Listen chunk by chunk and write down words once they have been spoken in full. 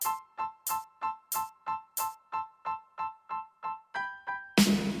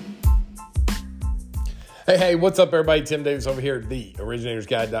Hey, what's up, everybody? Tim Davis over here at the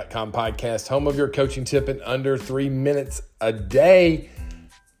originatorsguide.com podcast, home of your coaching tip in under 3 minutes a day.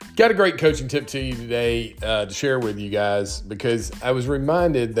 Got a great coaching tip to you today to share with you guys because I was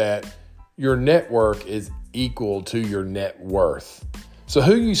reminded that your network is equal to your net worth. So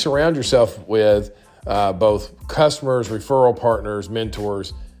who you surround yourself with, both customers, referral partners,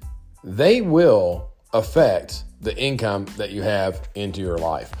 mentors, they will affect the income that you have into your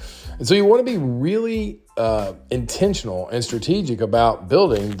life. And so you want to be really intentional and strategic about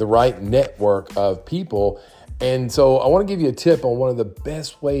building the right network of people. And so I want to give you a tip on one of the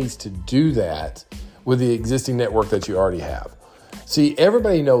best ways to do that with the existing network that you already have. See,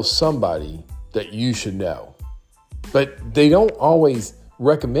 everybody knows somebody that you should know, but they don't always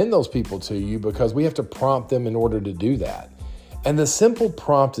recommend those people to you because we have to prompt them in order to do that. And the simple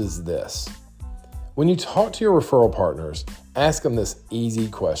prompt is this. When you talk to your referral partners, ask them this easy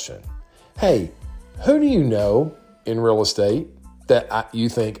question. Hey, who do you know in real estate that you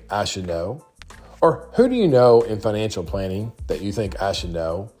think I should know? Or who do you know in financial planning that you think I should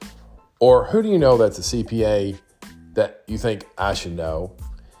know? Or who do you know that's a CPA that you think I should know?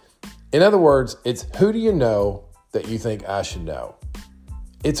 In other words, it's who do you know that you think I should know?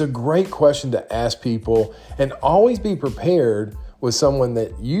 It's a great question to ask people, and always be prepared with someone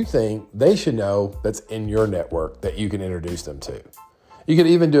that you think they should know that's in your network that you can introduce them to. You could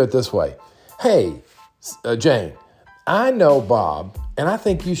even do it this way. Hey, Jane, I know Bob, and I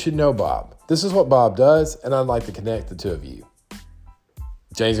think you should know Bob. This is what Bob does, and I'd like to connect the two of you.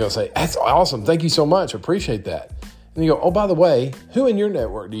 Jane's going to say, that's awesome. Thank you so much. Appreciate that. And you go, oh, by the way, who in your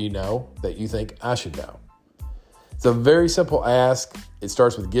network do you know that you think I should know? It's a very simple ask. It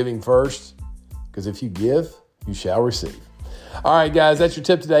starts with giving first, because if you give, you shall receive. All right, guys, that's your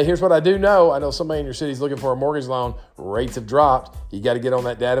tip today. Here's what I do know. I know somebody in your city is looking for a mortgage loan. Rates have dropped. You got to get on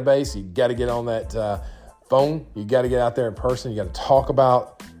that database. You got to get on that phone. You got to get out there in person. You got to talk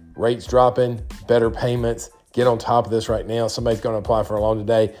about rates dropping, better payments. Get on top of this right now. Somebody's going to apply for a loan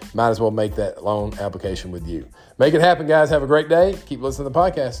today. Might as well make that loan application with you. Make it happen, guys. Have a great day. Keep listening to the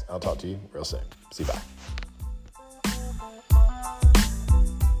podcast. I'll talk to you real soon. See you. Bye.